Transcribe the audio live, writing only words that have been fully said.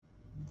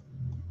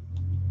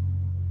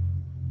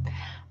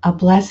A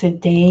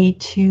blessed day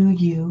to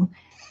you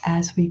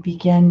as we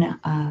begin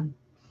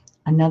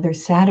another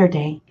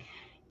Saturday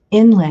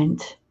in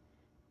Lent,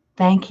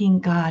 thanking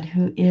God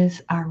who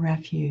is our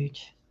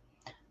refuge.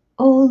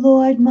 O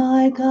Lord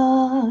my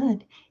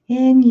God,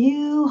 in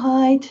you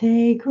I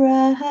take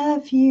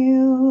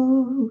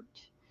refuge.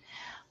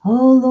 O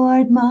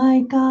Lord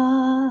my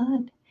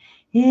God,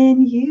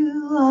 in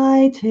you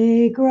I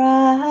take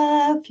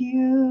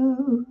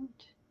refuge.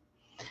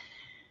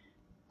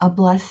 A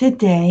blessed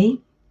day,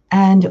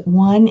 and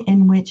one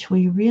in which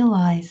we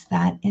realize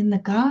that in the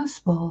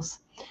Gospels,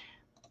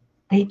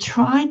 they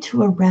tried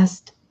to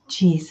arrest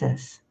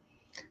Jesus,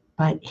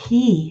 but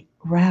he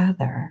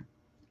rather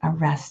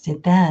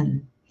arrested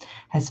them.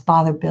 As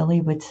Father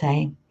Billy would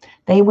say,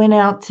 they went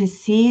out to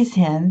seize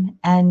him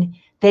and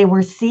they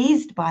were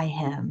seized by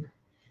him.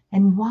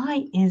 And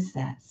why is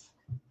this?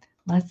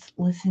 Let's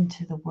listen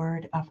to the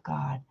word of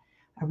God,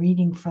 a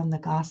reading from the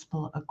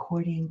Gospel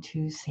according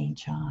to St.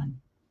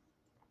 John.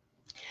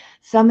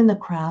 Some in the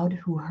crowd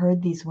who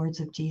heard these words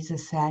of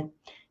Jesus said,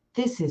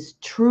 "This is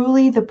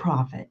truly the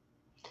prophet."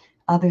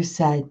 Others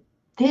said,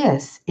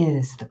 "This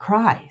is the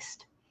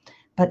Christ."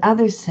 But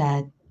others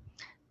said,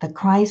 "The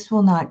Christ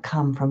will not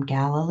come from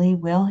Galilee,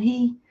 will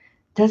he?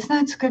 Does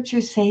not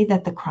Scripture say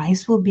that the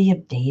Christ will be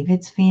of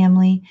David's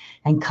family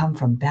and come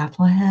from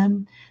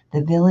Bethlehem,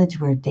 the village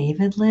where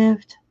David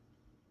lived?"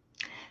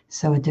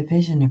 So a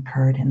division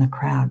occurred in the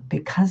crowd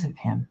because of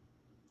him.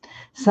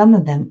 Some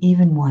of them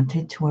even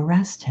wanted to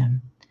arrest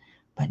him,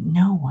 but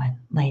no one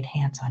laid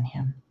hands on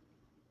him.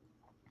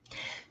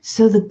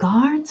 So the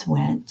guards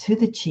went to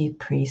the chief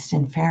priests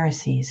and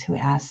Pharisees, who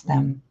asked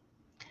them,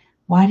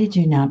 "Why did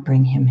you not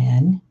bring him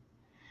in?"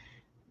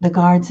 The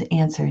guards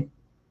answered,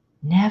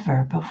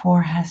 "Never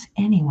before has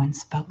anyone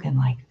spoken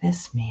like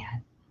this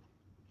man."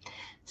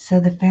 So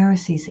the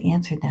Pharisees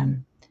answered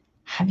them,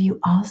 "Have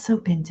you also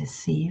been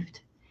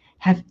deceived?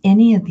 Have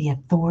any of the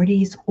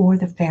authorities or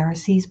the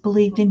Pharisees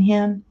believed in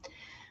him?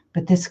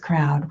 But this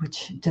crowd,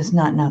 which does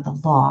not know the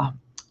law,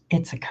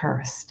 it's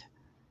accursed."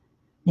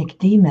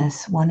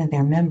 Nicodemus, one of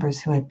their members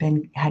who had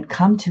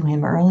come to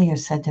him earlier,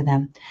 said to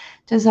them,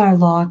 "Does our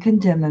law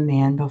condemn a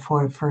man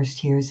before it first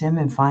hears him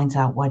and finds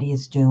out what he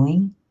is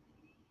doing?"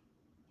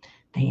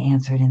 They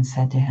answered and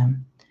said to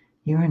him,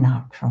 "You are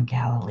not from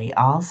Galilee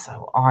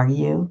also, are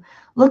you?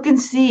 Look and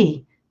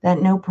see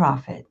that no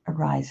prophet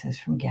arises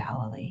from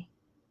Galilee."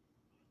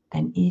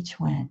 Then each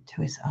went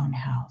to his own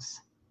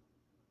house.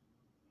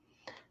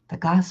 The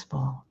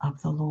Gospel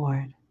of the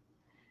Lord.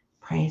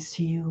 Praise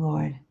to you,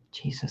 Lord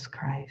Jesus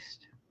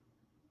Christ.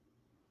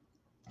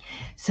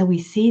 So we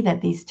see that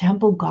these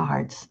temple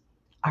guards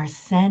are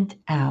sent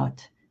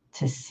out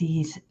to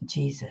seize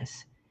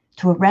Jesus,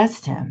 to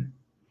arrest him,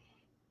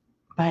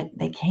 but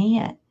they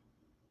can't.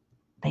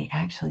 They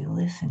actually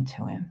listen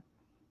to him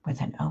with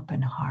an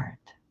open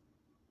heart.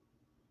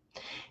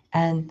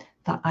 And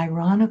the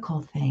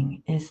ironical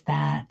thing is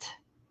that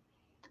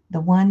the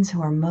ones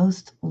who are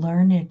most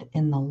learned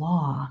in the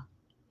law,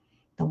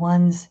 the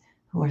ones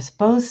who are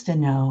supposed to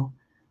know,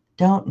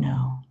 don't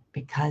know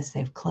because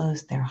they've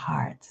closed their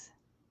hearts.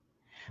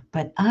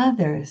 But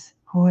others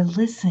who are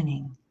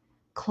listening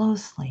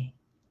closely,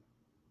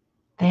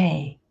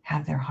 they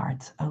have their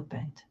hearts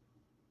opened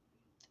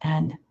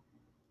and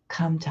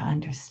come to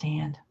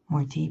understand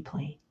more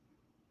deeply.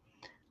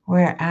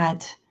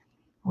 The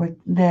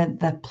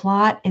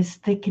plot is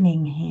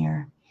thickening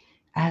here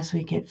as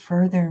we get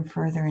further and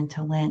further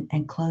into Lent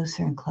and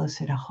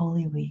closer to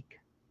Holy Week.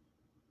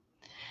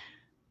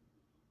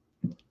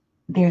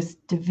 There's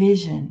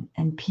division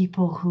and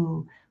people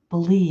who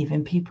believe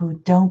and people who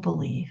don't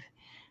believe,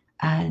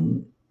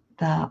 and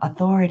the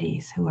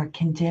authorities who are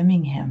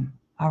condemning him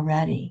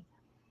already.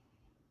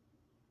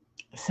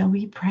 So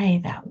we pray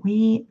that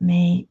we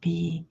may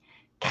be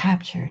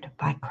captured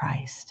by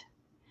Christ,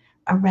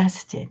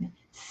 arrested,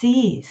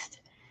 seized,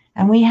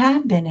 and we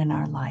have been in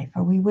our life,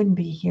 or we wouldn't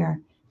be here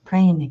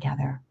praying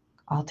together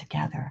all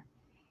together.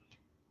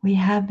 We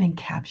have been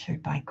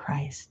captured by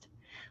Christ.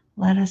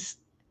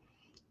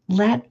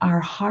 Let our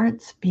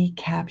hearts be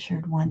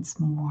captured once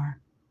more,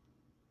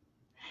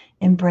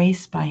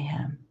 embraced by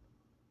him.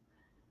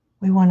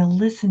 We want to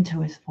listen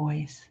to his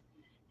voice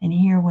and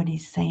hear what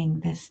he's saying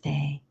this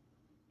day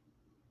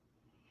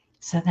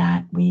so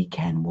that we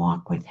can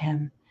walk with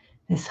him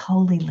this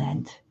Holy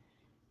Lent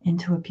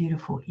into a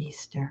beautiful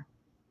Easter.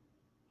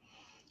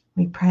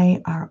 We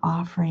pray our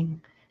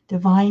offering,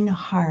 Divine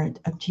Heart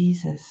of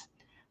Jesus,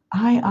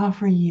 I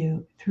offer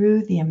you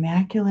through the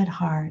Immaculate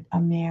Heart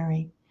of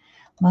Mary,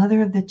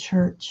 Mother of the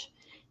Church,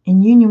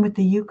 in union with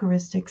the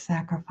Eucharistic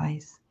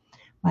sacrifice,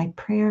 my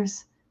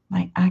prayers,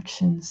 my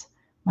actions,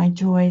 my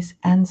joys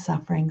and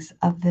sufferings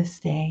of this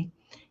day,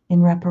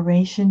 in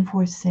reparation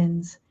for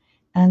sins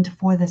and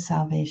for the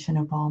salvation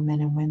of all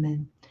men and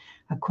women,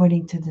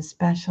 according to the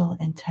special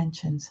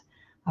intentions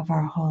of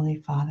our Holy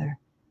Father,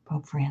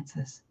 Pope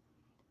Francis,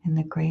 in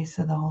the grace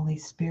of the Holy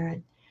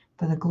Spirit,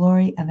 for the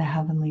glory of the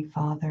Heavenly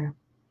Father.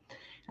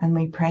 And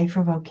we pray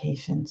for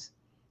vocations.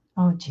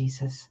 O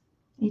Jesus,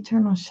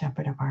 eternal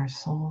shepherd of our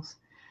souls,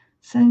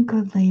 send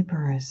good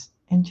laborers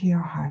into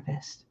your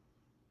harvest.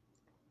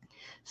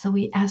 So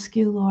we ask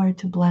you, Lord,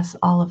 to bless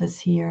all of us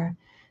here,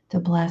 to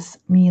bless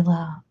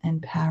Mila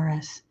and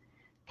Paris,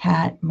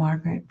 Kat,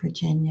 Margaret,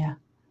 Virginia,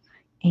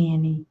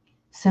 Annie,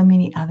 so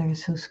many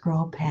others who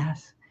scroll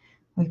past.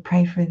 We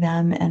pray for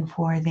them and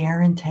for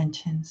their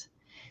intentions.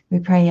 We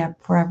pray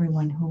up for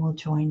everyone who will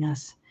join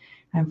us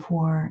and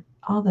for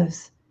all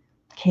those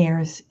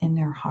cares in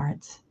their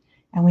hearts.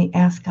 And we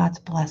ask God's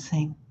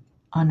blessing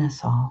on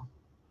us all.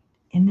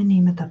 In the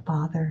name of the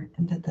Father,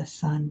 and of the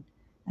Son,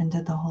 and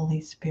of the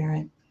Holy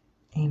Spirit.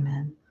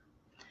 Amen.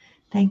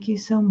 Thank you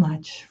so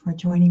much for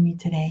joining me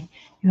today.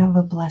 You have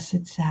a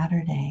blessed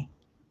Saturday.